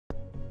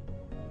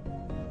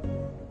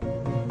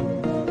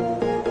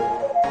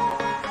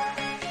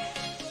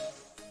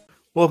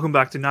Welcome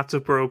back to Not So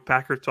Pro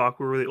Packer Talk,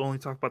 where we only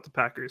talk about the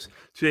Packers.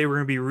 Today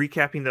we're going to be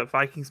recapping the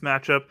Vikings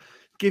matchup,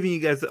 giving you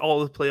guys all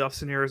the playoff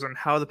scenarios on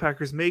how the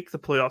Packers make the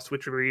playoffs,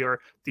 which we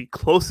are the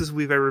closest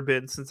we've ever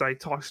been since I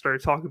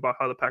started talking about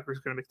how the Packers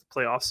are going to make the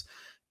playoffs.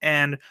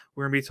 And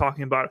we're going to be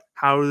talking about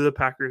how the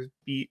Packers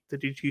beat the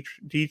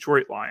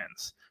Detroit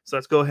Lions. So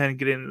let's go ahead and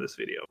get into this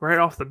video. Right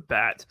off the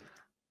bat,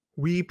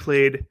 we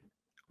played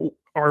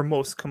our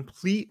most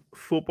complete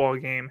football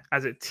game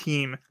as a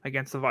team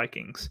against the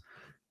Vikings.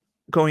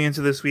 Going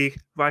into this week,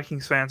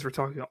 Vikings fans were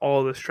talking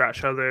all this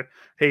trash. How they're,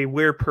 hey,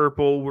 wear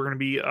purple. We're going to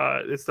be,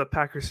 it's the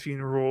Packers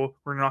funeral.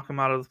 We're going to knock them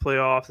out of the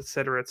playoffs, et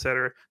cetera, et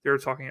cetera. They were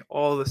talking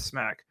all the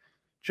smack.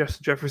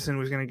 Justin Jefferson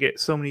was going to get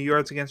so many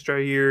yards against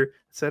Jair, et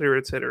cetera,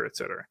 et cetera, et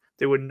cetera.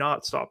 They would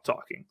not stop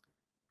talking.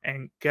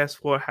 And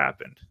guess what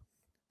happened?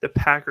 The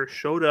Packers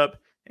showed up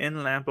in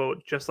Lambeau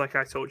just like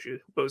I told you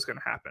what was going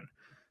to happen.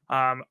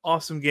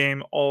 Awesome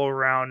game all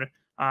around.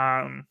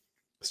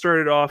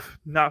 Started off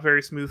not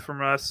very smooth from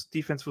us.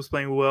 Defense was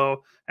playing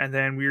well, and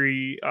then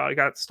we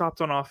got stopped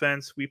on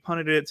offense. We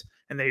punted it,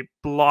 and they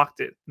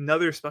blocked it.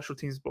 Another special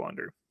teams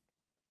blunder.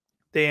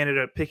 They ended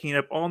up picking it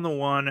up on the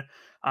one,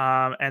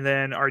 and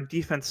then our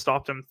defense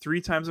stopped them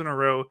 3 times in a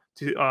row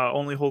to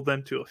only hold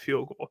them to a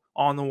field goal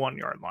on the 1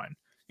 yard line.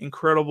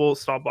 Incredible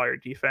stop by our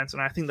defense,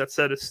 and I think that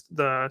set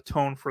the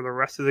tone for the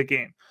rest of the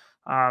game.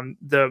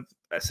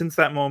 Since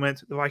that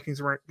moment, the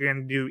Vikings weren't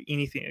going to do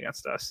anything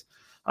against us.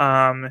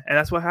 And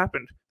that's what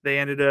happened. They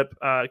ended up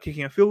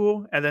kicking a field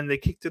goal, and then they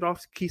kicked it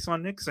off to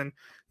Keyshawn Nixon.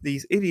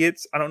 These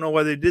idiots, I don't know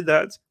why they did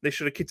that. They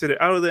should have kicked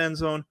it out of the end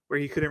zone where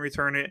he couldn't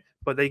return it,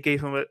 but they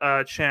gave him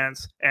a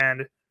chance.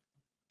 And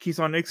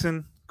Keyshawn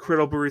Nixon,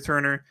 credible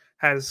returner,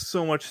 has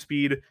so much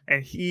speed,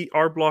 and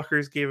our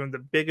blockers gave him the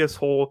biggest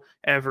hole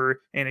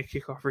ever in a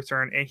kickoff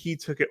return, and he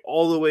took it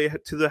all the way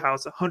to the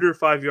house,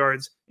 105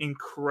 yards.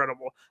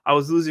 Incredible. I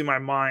was losing my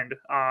mind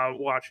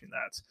watching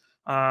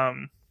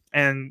that.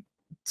 And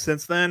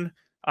since then,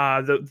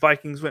 the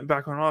Vikings went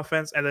back on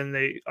offense, and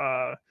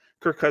then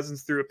Kirk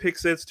Cousins threw a pick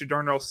six to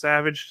Darnell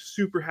Savage.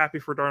 Super happy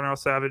for Darnell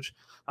Savage.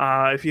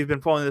 If you've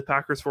been following the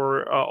Packers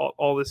for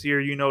all this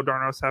year, you know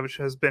Darnell Savage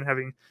has been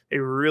having a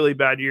really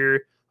bad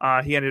year.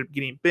 He ended up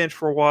getting benched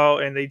for a while,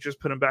 and they just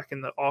put him back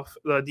in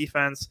the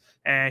defense,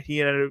 and he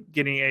ended up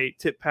getting a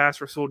tip pass.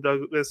 Rasul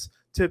Douglas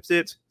tipped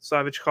it,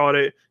 Savage caught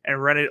it,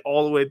 and ran it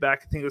all the way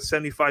back. I think it was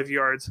 75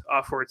 yards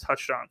for a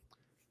touchdown.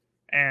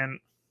 And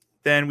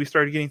then we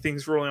started getting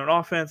things rolling on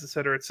offense, et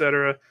cetera, et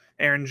cetera.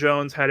 Aaron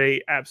Jones had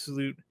a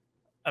absolute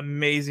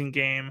amazing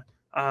game.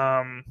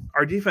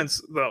 Our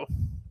defense, though,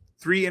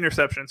 3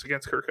 interceptions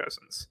against Kirk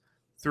Cousins.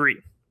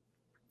 3.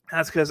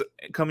 That's because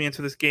coming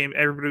into this game,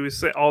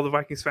 all the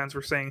Vikings fans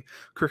were saying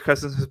Kirk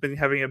Cousins has been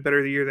having a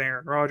better year than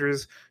Aaron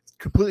Rodgers.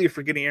 Completely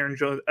forgetting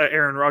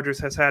Aaron Rodgers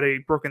has had a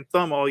broken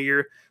thumb all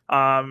year.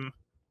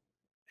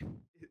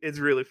 It's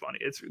really funny.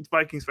 It's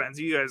Vikings fans.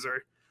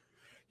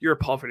 You're a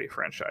poverty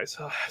franchise.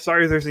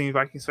 Sorry if there's any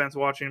Vikings fans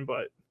watching,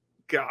 but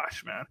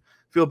gosh, man,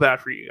 feel bad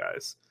for you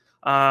guys.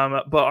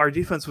 But our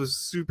defense was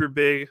super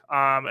big.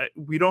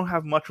 We don't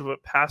have much of a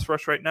pass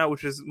rush right now,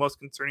 which is the most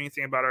concerning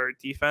thing about our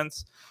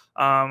defense.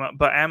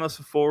 But Amos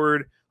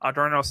forward,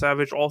 Darnell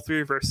Savage, all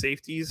 3 of our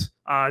safeties,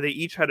 they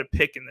each had a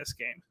pick in this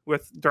game,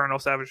 with Darnell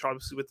Savage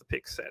obviously with the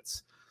pick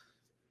sets.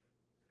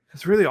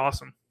 It's really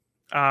awesome.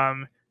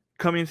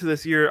 Coming into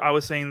this year, I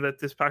was saying that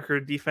this Packer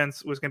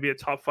defense was going to be a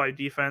top 5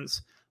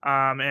 defense.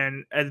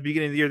 And at the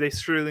beginning of the year, they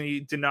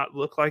certainly did not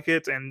look like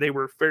it, and they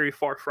were very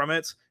far from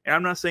it. And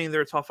I'm not saying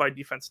they're a top 5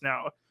 defense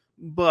now,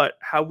 but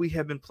how we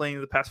have been playing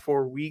the past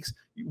 4 weeks,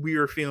 we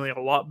are feeling a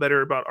lot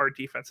better about our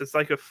defense. It's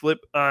like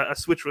a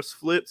switch was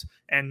flipped,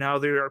 and now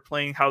they are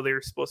playing how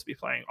they're supposed to be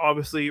playing.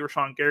 Obviously,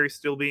 Rashawn Gary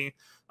still being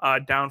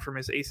down from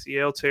his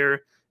ACL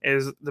tear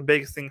is the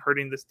biggest thing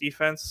hurting this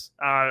defense.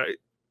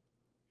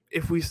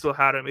 If we still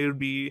had him, it would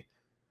be,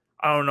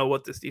 I don't know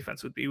what this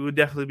defense would be. It would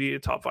definitely be a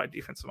top 5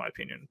 defense in my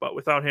opinion. But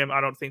without him,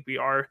 I don't think we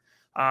are.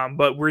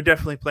 But we're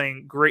definitely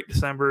playing great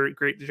December,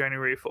 great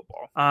January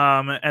football.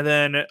 And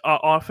then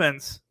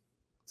offense,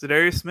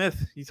 Za'Darius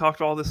Smith. You talked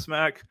all this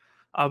smack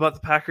about the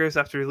Packers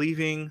after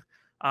leaving.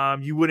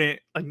 You wouldn't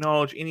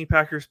acknowledge any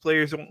Packers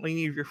players,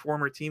 any of your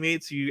former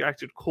teammates. You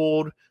acted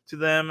cold to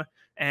them,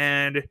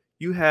 and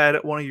you had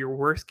one of your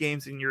worst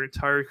games in your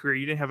entire career.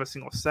 You didn't have a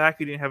single sack.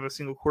 You didn't have a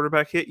single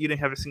quarterback hit. You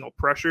didn't have a single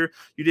pressure.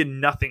 You did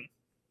nothing.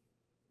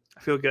 I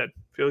feel good.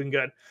 Feeling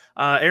good.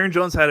 Aaron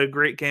Jones had a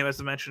great game, as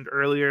I mentioned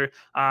earlier.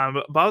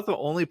 About the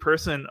only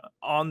person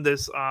on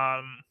this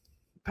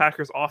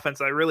Packers offense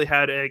that really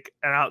had an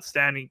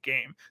outstanding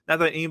game. Not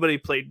that anybody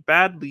played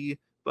badly,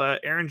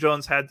 but Aaron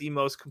Jones had the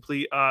most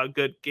complete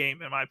good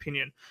game, in my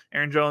opinion.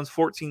 Aaron Jones,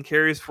 14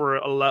 carries for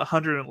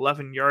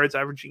 111 yards,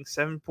 averaging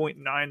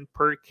 7.9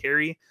 per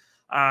carry.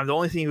 The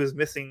only thing he was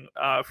missing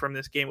from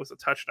this game was a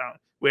touchdown,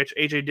 which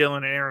A.J.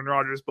 Dillon and Aaron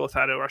Rodgers both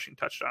had a rushing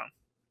touchdown.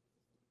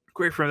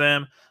 Great for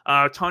them.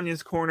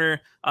 Tanya's Corner,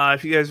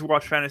 if you guys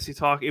watch Fantasy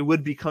Talk, it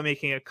would be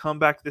making a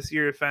comeback this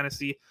year if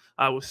Fantasy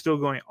was still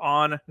going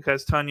on,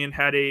 because Tanyan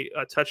had a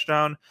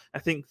touchdown, I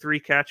think 3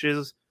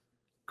 catches,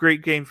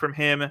 Great game from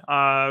him.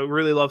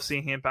 Really love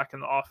seeing him back in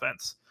the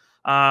offense.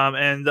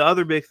 And the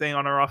other big thing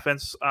on our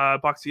offense,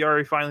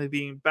 Bakhtiari finally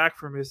being back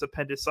from his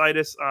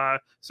appendicitis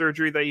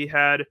surgery that he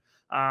had.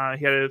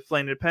 He had a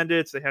inflamed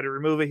appendix. They had to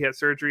remove it. He had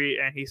surgery,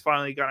 and he's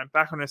finally gotten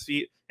back on his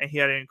feet. And he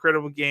had an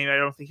incredible game. I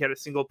don't think he had a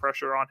single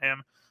pressure on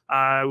him.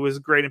 It was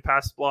great in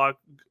pass block,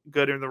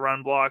 good in the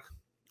run block.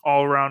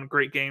 All around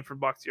great game from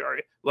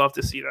Bakhtiari. Love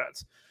to see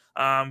that.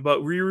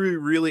 But we were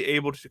really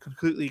able to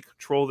completely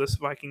control this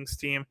Vikings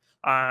team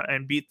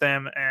and beat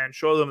them and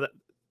show them that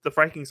the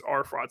Vikings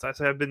are frauds.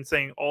 As I've been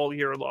saying all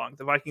year long,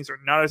 the Vikings are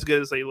not as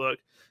good as they look.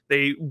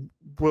 They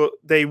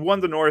won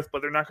the North,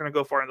 but they're not going to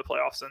go far in the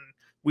playoffs. And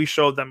we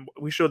showed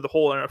the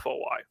whole NFL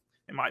why,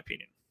 in my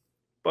opinion.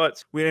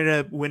 But we ended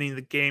up winning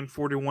the game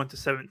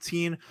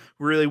 41-17.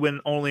 Really, when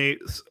only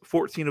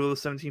 14 of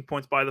those 17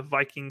 points by the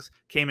Vikings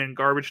came in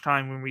garbage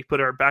time when we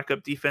put our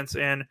backup defense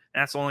in. And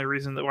that's the only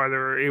reason why they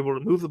were able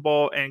to move the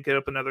ball and get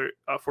up another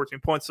 14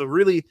 points. So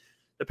really,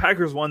 the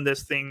Packers won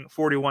this thing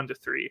 41-3,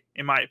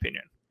 in my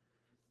opinion.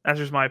 That's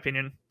just my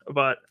opinion.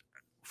 But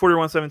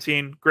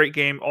 41-17, great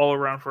game all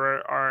around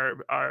for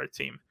our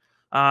team.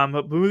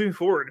 But moving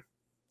forward,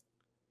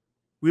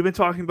 we've been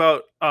talking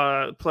about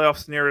playoff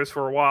scenarios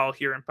for a while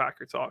here in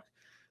Packer Talk,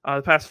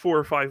 the past 4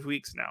 or 5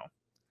 weeks now.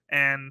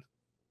 And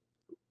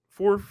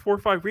 4 or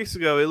 5 weeks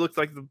ago, it looked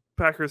like the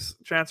Packers'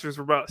 chances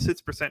were about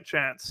 6%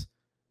 chance.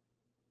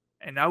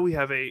 And now we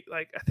have I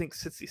think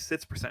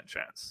 66%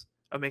 chance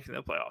of making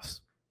the playoffs.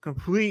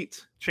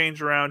 Complete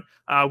change around.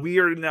 We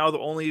are now the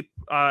only,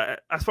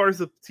 as far as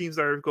the teams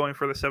that are going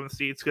for the 7th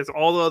seeds, because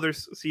all the other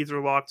seeds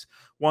are locked.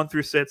 1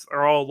 through 6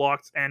 are all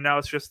locked, and now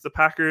it's just the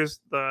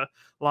Packers, the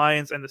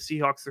Lions, and the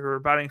Seahawks who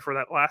are batting for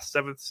that last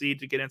 7th seed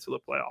to get into the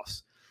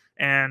playoffs.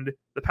 And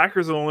the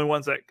Packers are the only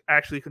ones that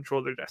actually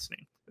control their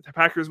destiny. If the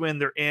Packers win,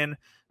 they're in.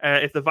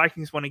 If the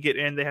Vikings want to get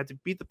in, they have to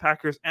beat the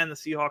Packers, and the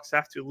Seahawks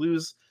have to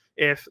lose.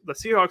 If the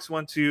Seahawks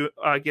want to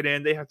get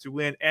in, they have to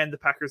win, and the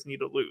Packers need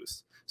to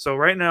lose. So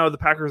right now, the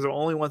Packers are the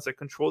only ones that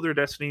control their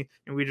destiny,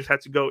 and we just have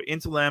to go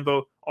into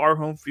Lambeau, our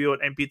home field,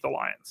 and beat the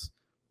Lions.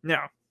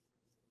 Now,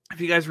 if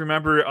you guys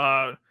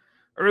remember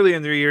early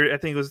in the year, I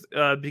think it was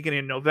beginning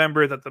of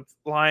November, that the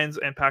Lions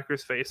and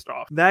Packers faced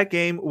off. That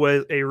game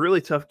was a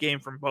really tough game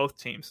from both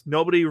teams.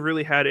 Nobody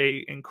really had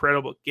an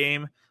incredible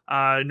game.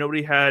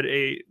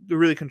 Nobody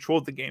really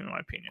controlled the game, in my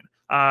opinion.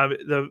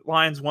 The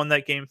Lions won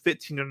that game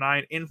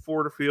 15-9 in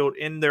Ford Field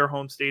in their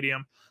home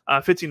stadium,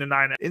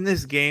 15-9. In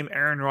this game,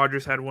 Aaron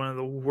Rodgers had one of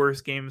the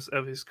worst games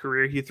of his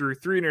career. He threw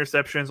 3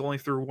 interceptions, only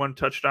threw 1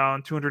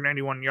 touchdown,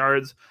 291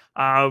 yards,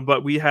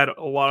 but we had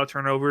a lot of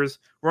turnovers.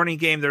 Running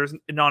game, there was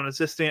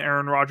non-existent.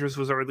 Aaron Rodgers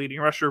was our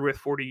leading rusher with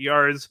 40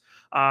 yards.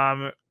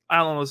 Allen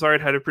Lazard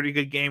had a pretty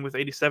good game with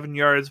 87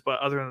 yards, but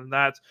other than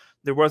that,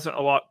 there wasn't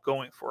a lot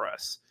going for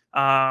us.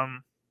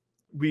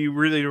 We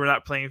really were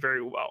not playing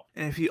very well.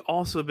 And if you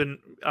also been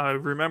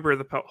remember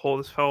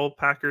this whole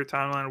Packer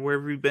timeline,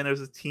 where we've been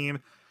as a team,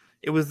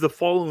 it was the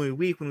following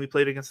week when we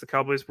played against the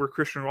Cowboys where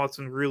Christian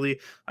Watson really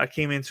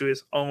came into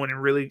his own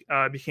and really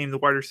became the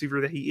wide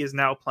receiver that he is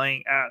now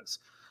playing as.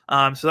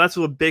 So that's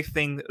a big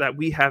thing that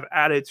we have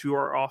added to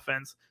our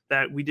offense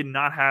that we did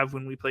not have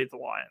when we played the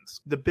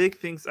Lions. The big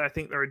things I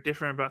think that are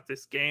different about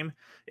this game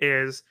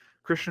is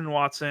Christian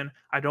Watson.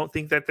 I don't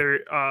think that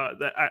they're going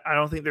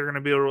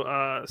to be able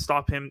to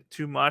stop him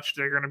too much.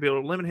 They're going to be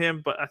able to limit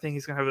him, but I think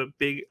he's going to have a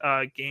big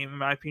game, in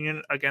my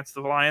opinion, against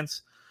the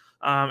Lions.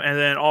 And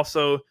then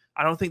also,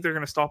 I don't think they're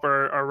going to stop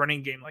our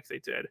running game like they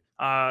did.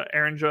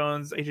 Aaron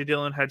Jones, AJ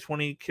Dillon had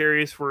 20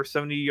 carries for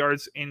 70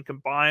 yards in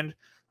combined.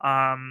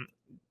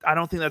 I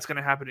don't think that's going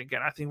to happen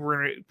again. I think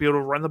we're going to be able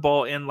to run the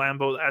ball in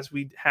Lambeau as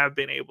we have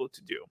been able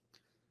to do.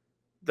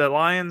 The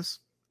Lions,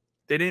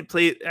 they didn't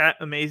play that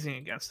amazing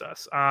against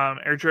us.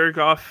 Jared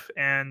Goff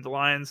and the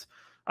Lions,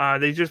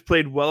 they just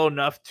played well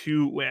enough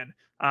to win.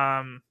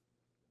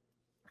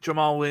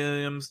 Jamal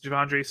Williams,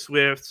 Javondre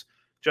Swift,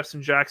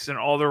 Justin Jackson,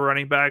 all the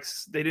running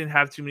backs, they didn't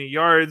have too many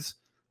yards.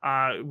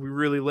 We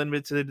really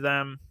limited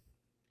them.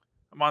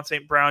 Amon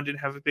St. Brown didn't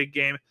have a big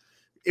game.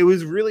 It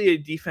was really a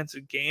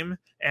defensive game,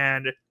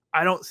 and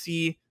I don't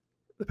see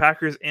the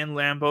Packers in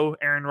Lambeau,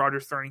 Aaron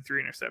Rodgers throwing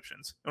 3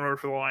 interceptions in order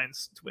for the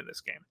Lions to win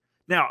this game.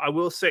 Now, I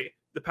will say,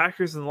 the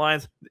Packers and the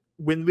Lions,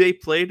 when they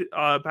played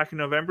back in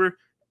November,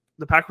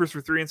 the Packers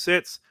were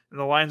 3-6, and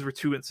the Lions were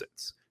 2-6.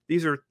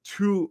 These are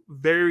 2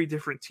 very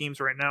different teams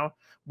right now,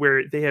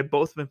 where they have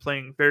both been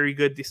playing very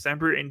good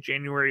December and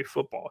January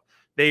football.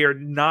 They are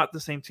not the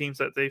same teams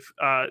that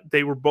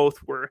they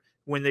were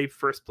when they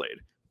first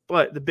played.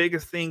 But the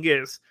biggest thing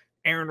is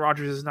Aaron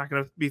Rodgers is not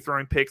going to be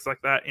throwing picks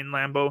like that in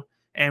Lambeau,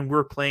 and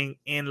we're playing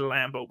in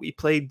Lambeau. We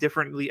play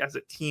differently as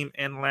a team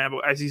in Lambeau.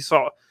 As you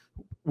saw,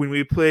 when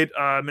we played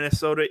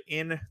Minnesota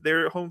in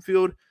their home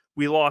field,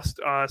 we lost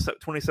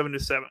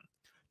 27-7.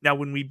 Now,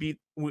 when we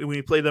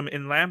played them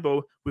in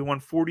Lambeau, we won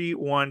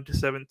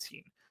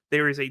 41-17.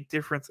 There is a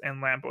difference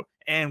in Lambeau,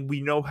 and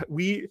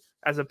we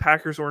as a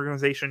Packers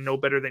organization know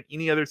better than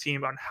any other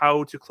team on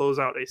how to close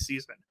out a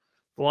season.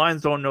 The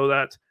Lions don't know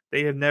that.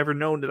 They have never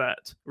known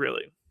that,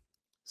 really.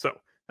 So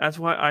that's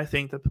why I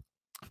think the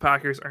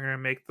Packers are going to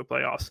make the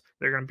playoffs.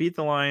 They're going to beat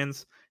the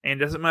Lions, and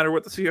it doesn't matter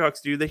what the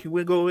Seahawks do. They can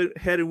go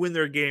ahead and win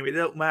their game. It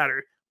don't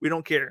matter. We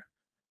don't care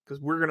because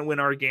we're going to win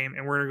our game,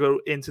 and we're going to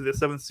go into the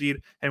 7th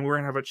seed, and we're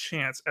going to have a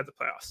chance at the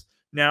playoffs.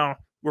 Now,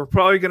 we're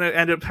probably going to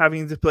end up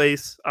having to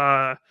face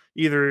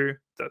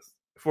either the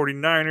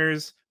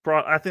 49ers.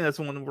 I think that's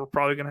the one we're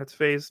probably going to have to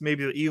face.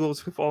 Maybe the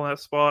Eagles could fall in that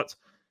spot.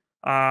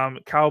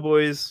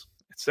 Cowboys,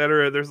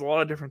 etc. There's a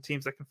lot of different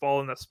teams that can fall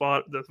in that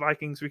spot. The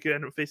Vikings, we could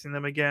end up facing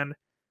them again.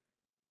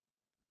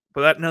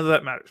 But none of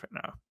that matters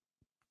right now.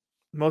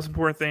 The most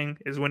important thing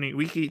is winning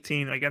Week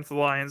 18 against the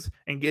Lions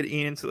and getting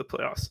into the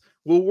playoffs.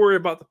 We'll worry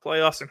about the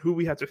playoffs and who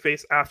we have to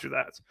face after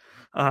that.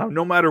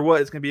 No matter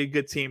what, it's going to be a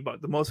good team.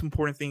 But the most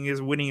important thing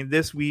is winning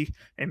this week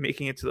and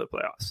making it to the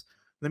playoffs.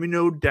 Let me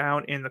know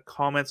down in the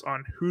comments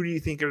on who do you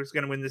think is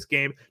going to win this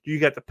game. Do you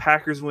got the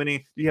Packers winning?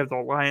 Do you have the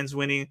Lions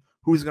winning?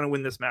 Who's going to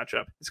win this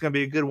matchup? It's going to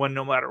be a good one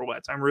no matter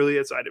what. I'm really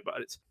excited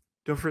about it.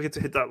 Don't forget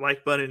to hit that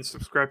like button and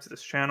subscribe to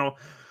this channel.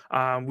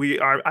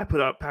 I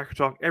put out Packer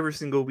Talk every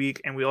single week,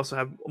 and we also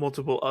have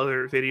multiple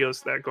other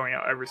videos that are going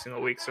out every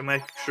single week. So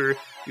make sure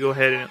you go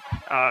ahead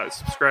and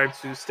subscribe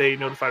to stay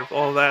notified of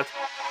all of that.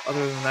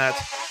 Other than that,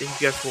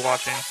 thank you guys for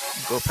watching.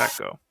 Go Pack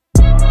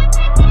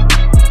Go.